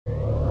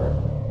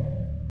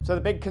So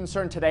the big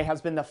concern today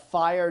has been the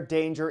fire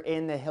danger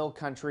in the hill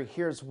country.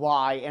 Here's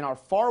why. In our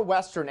far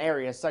western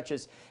areas, such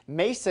as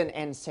Mason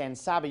and San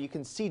Saba, you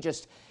can see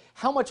just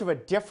how much of a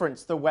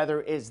difference the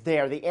weather is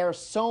there. The air is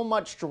so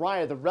much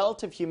drier. The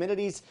relative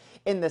humidity's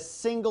in the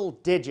single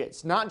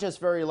digits. Not just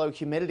very low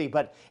humidity,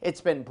 but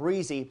it's been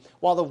breezy.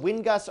 While the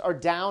wind gusts are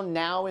down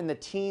now in the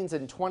teens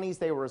and 20s,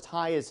 they were as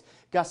high as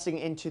gusting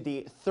into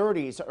the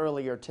 30s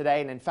earlier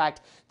today. And in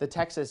fact, the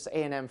Texas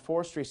A&M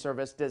Forestry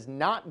Service does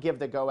not give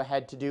the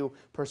go-ahead to do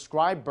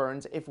prescribed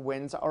burns if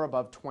winds are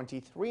above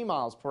 23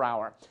 miles per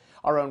hour.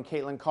 Our own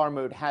Caitlin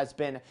Carmood has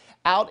been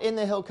out in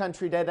the hill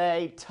country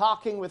today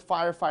talking with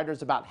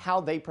firefighters about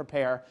how they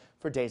prepare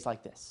for days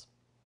like this.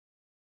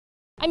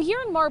 I'm here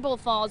in Marble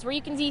Falls, where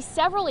you can see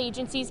several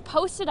agencies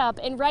posted up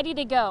and ready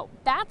to go.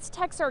 That's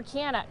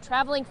Texarkana,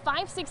 traveling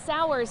 5-6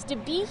 hours to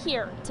be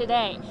here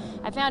today.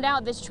 I found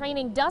out this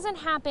training doesn't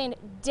happen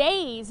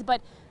days,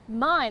 but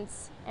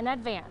months in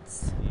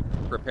advance.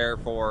 Prepare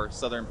for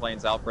Southern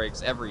Plains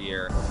outbreaks every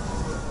year.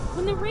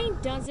 When the rain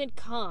doesn't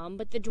come,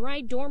 but the dry,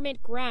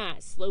 dormant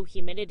grass, low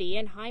humidity,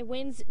 and high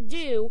winds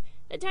do,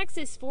 the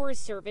Texas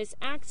Forest Service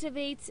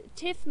activates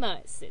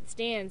TIFMAS. It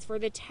stands for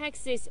the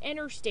Texas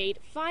Interstate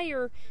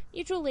Fire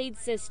Mutual Aid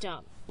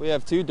System. We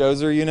have 2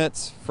 dozer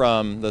units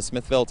from the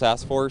Smithville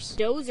Task Force.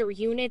 Dozer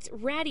units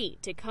ready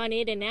to cut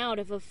in and out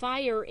of a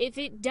fire if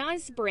it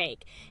does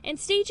break, and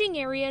staging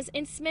areas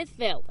in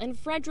Smithville and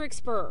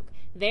Fredericksburg.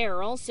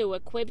 They're also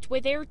equipped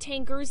with air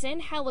tankers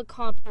and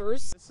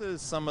helicopters. This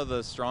is some of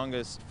the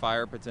strongest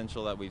fire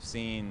potential that we've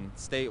seen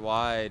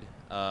statewide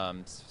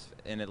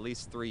in at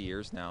least 3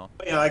 years now.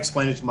 Yeah, I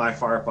explained it to my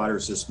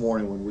firefighters this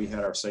morning when we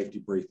had our safety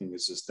briefing,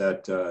 is just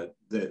that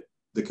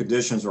the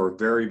conditions are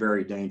very,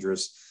 very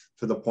dangerous,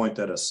 to the point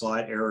that a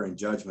slight error in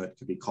judgment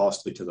could be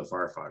costly to the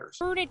firefighters.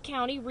 Burnett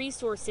County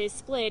resources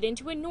split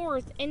into a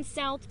north and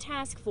south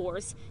task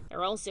force.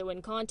 They're also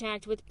in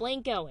contact with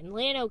Blanco and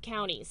Llano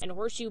counties. And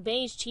Horseshoe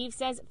Bay's chief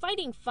says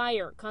fighting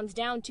fire comes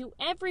down to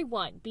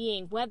everyone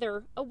being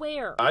weather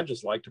aware. I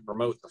just like to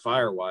promote the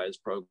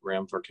FireWise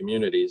program for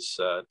communities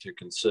to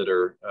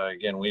consider.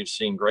 Again, we've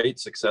seen great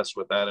success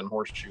with that in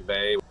Horseshoe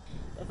Bay.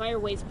 The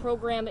FireWise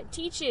program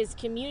teaches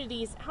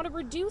communities how to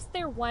reduce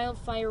their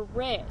wildfire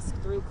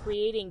risk through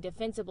creating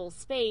defensible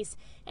space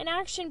and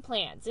action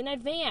plans in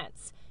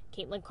advance.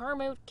 Caitlin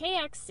Carmood,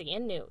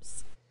 KXCN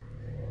News.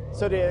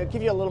 So to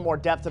give you a little more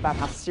depth about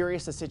how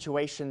serious a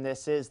situation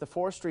this is, the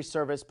Forestry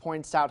Service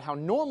points out how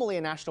normally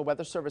a National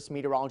Weather Service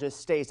meteorologist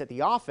stays at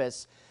the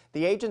office.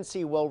 The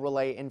agency will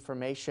relay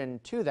information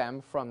to them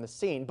from the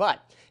scene,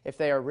 but if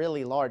they are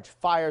really large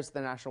fires,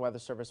 the National Weather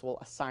Service will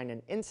assign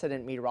an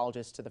incident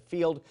meteorologist to the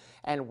field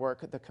and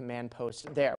work the command post there.